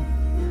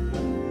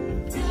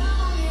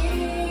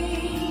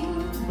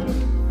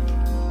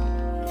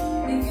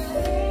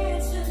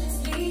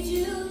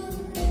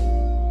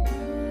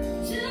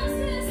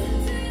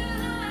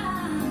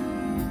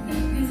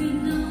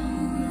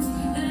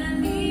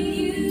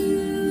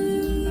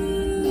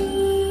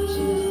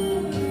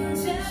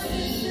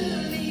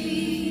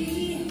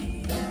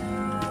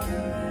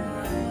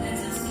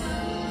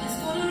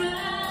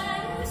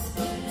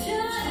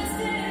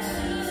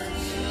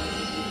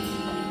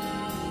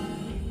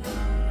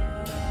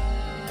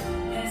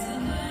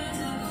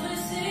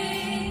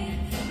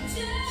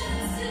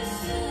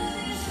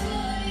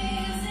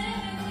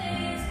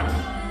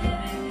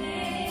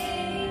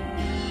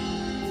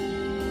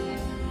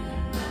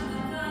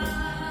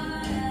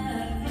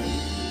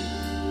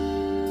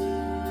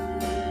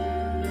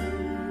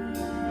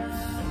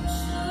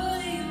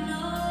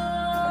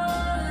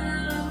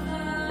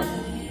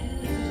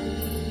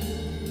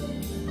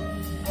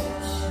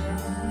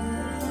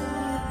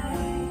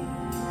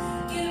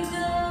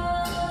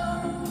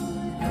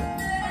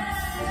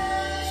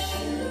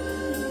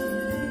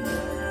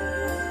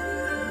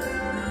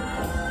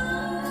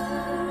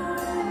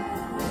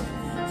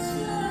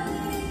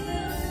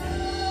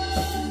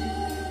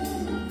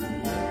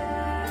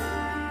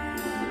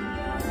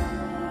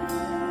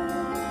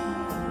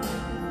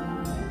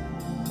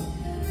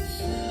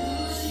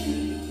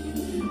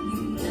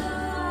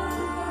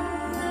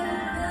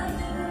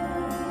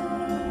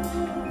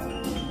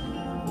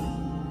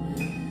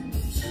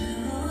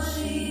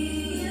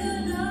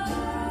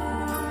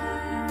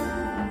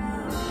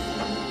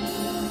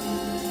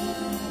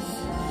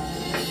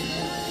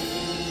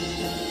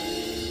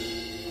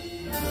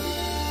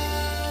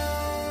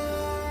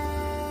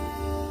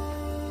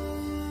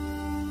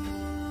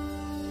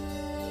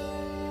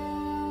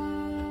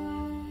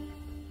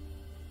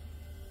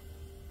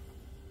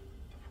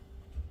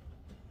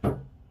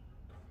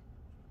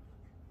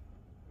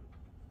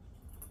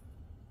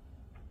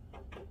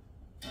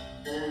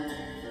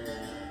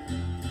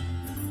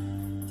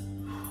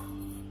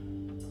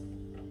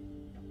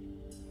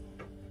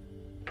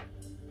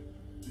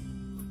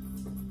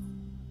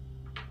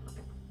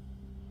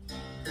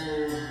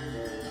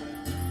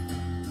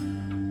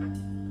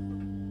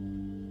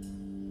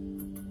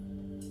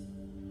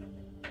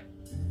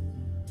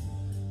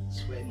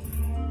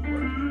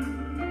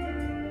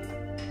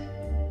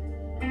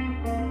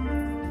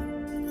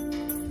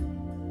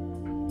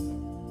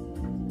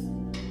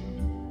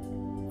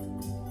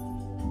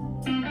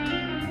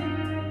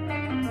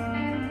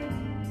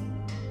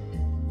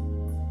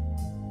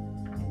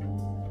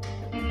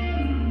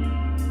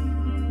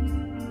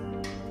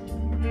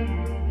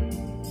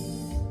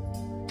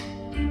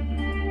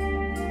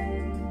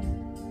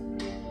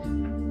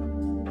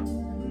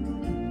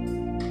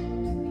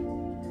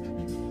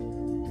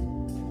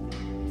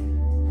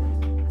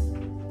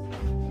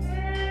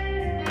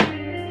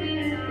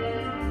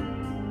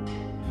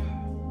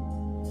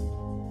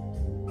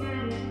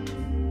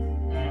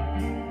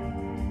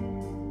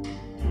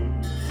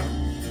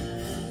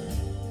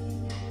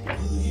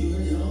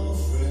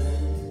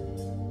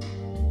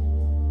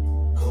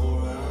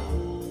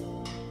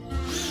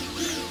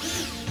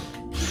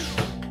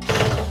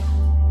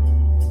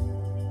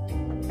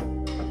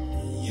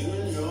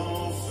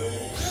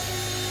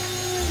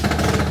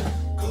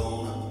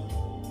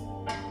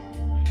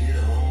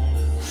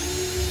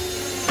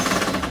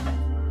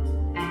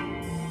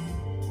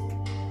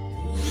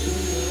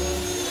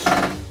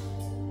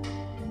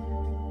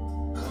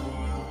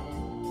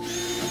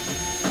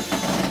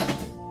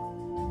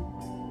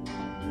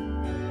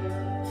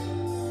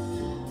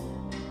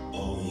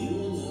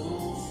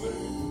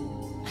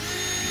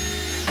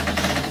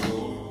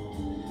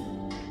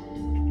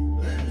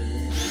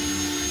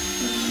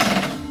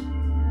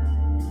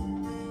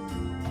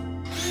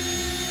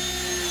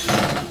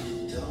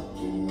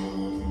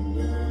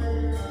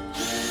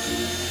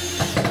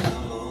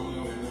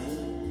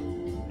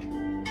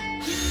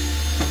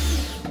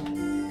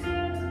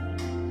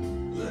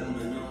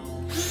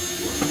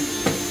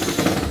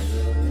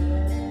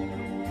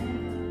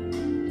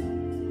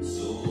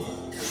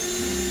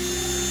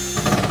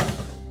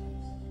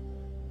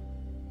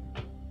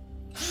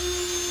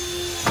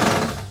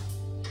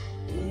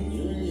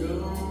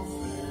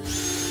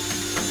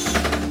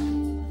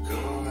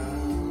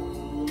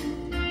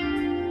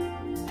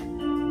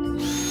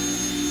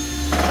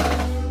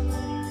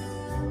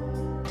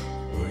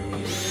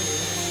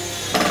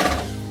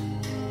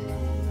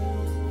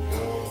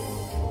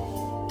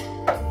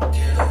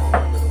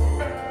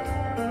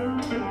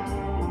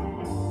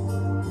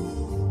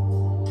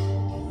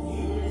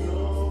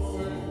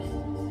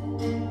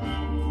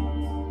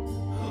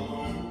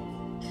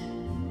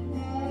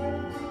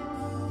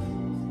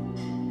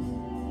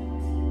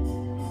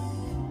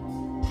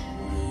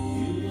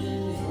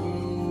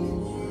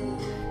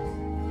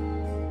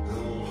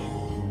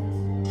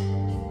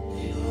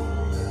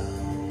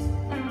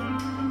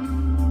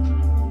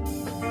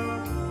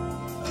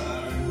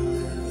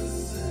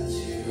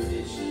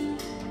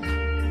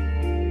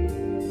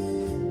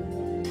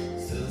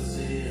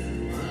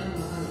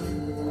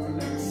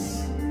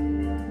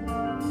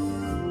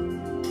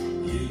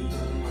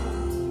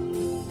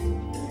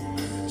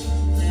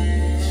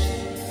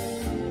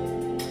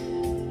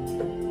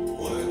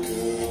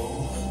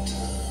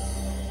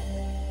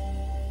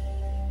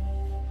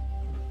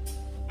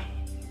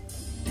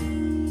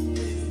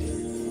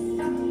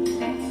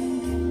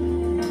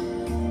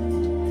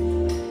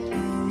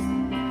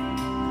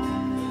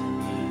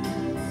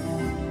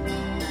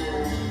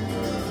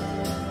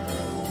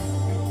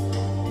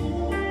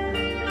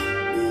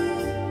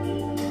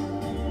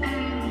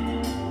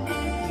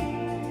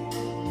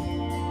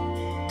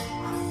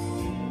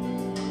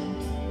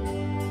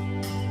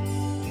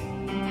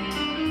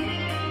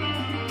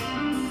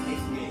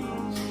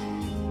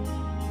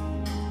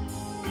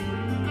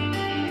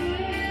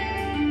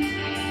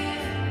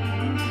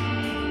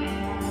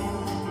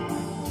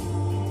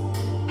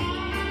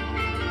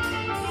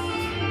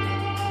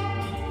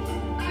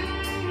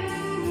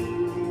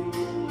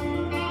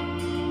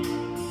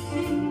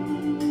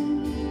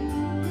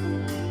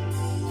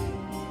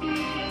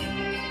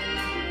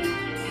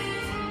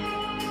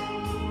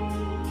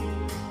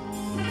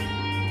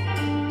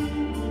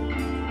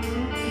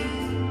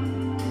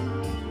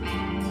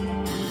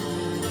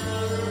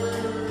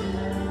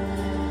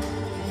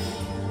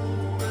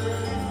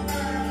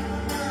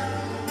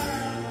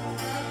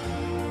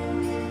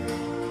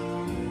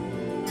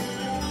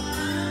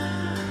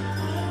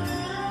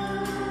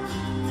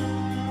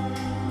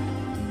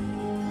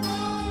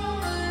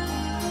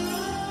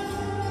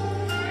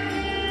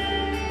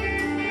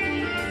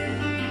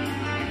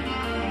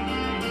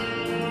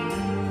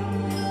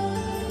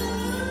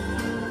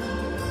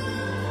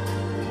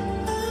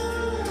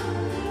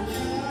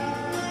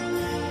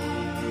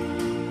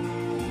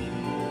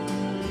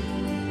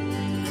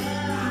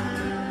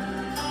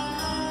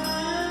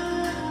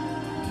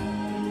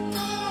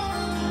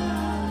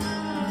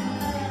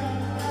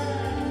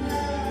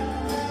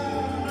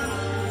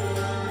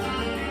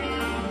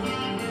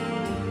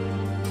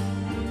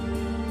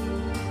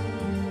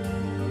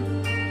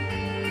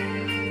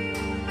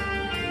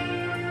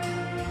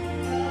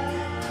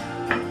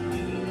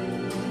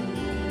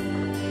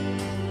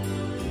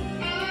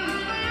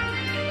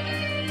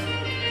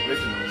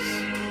 originals.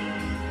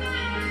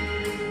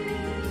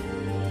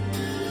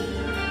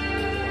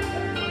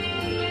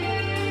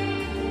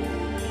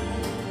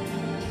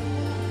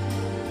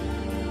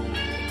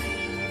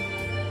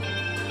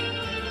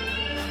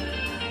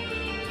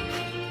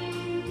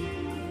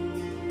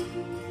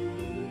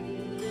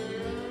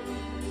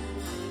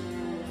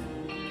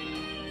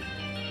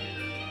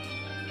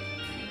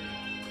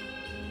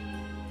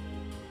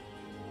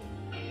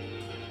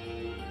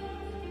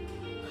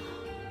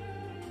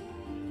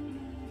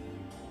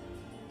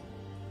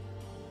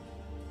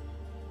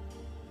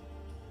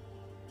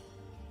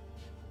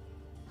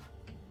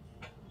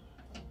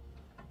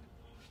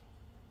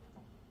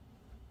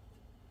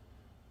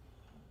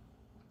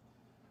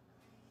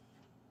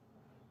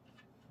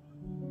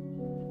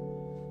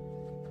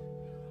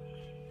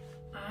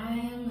 I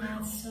am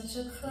not such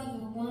a clever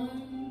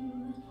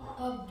one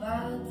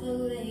about the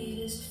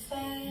latest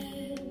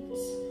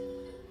fads.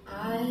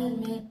 I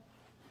admit.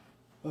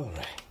 All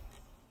right,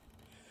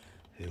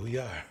 here we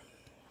are.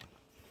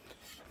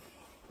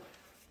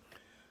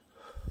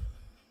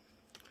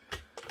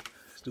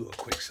 Let's do a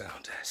quick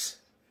sound test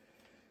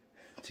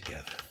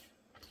together.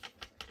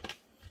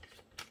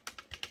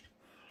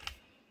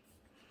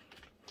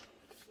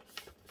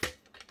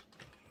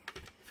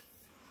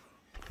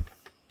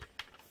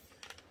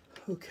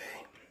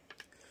 Okay,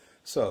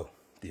 so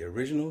the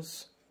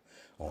originals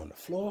are on the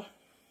floor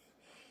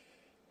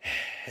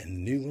and the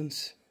new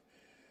ones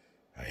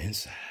are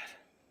inside.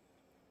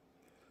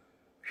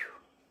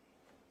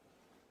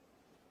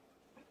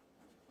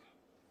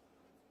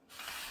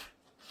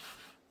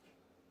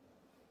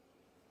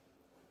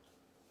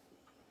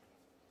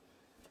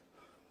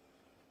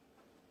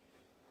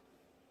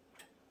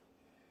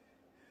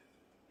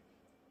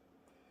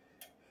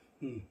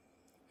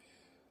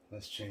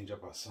 Let's change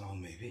up our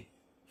song maybe.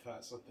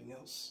 Find something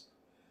else.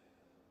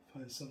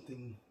 Find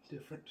something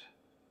different.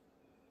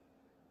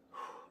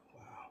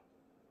 Wow.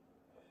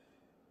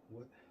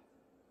 What?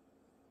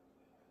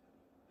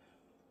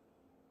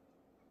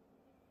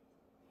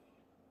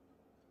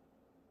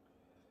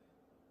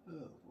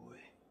 Oh boy.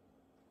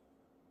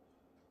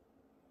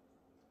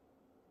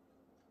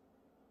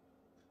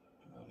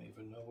 I don't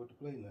even know what to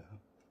play now.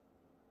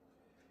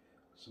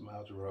 Some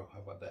outro, how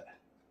about that?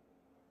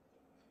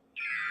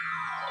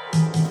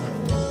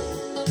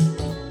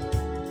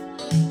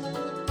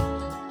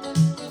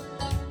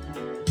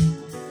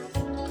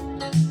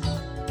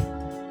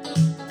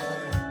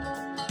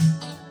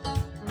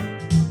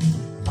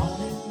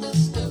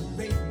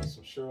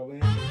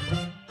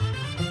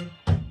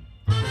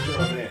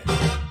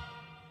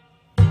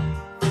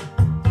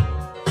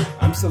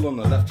 I'm still on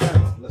the left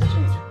channel. Let's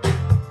change it.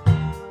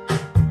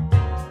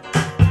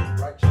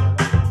 Right channel.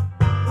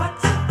 Right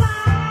channel.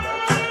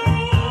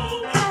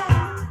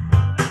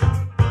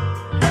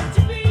 Left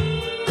channel.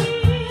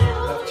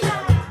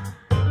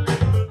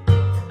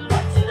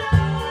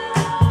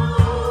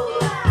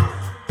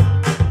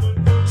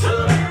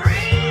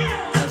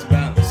 That's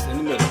balanced in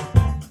the middle.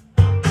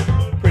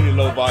 Pretty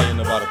low volume,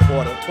 about a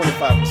quarter,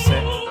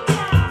 25%.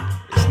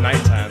 It's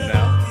nighttime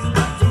now.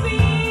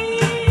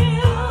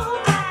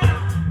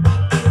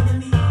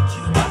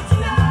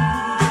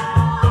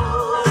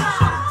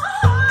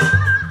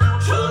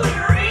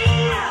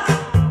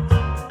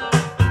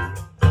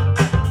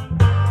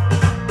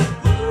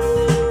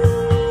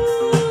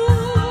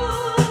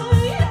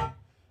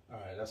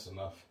 That's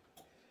enough.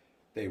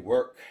 They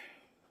work.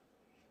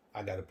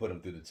 I got to put them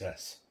through the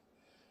test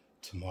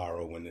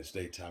tomorrow when it's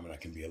daytime and I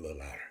can be a little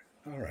louder.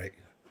 All right.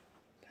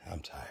 I'm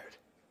tired.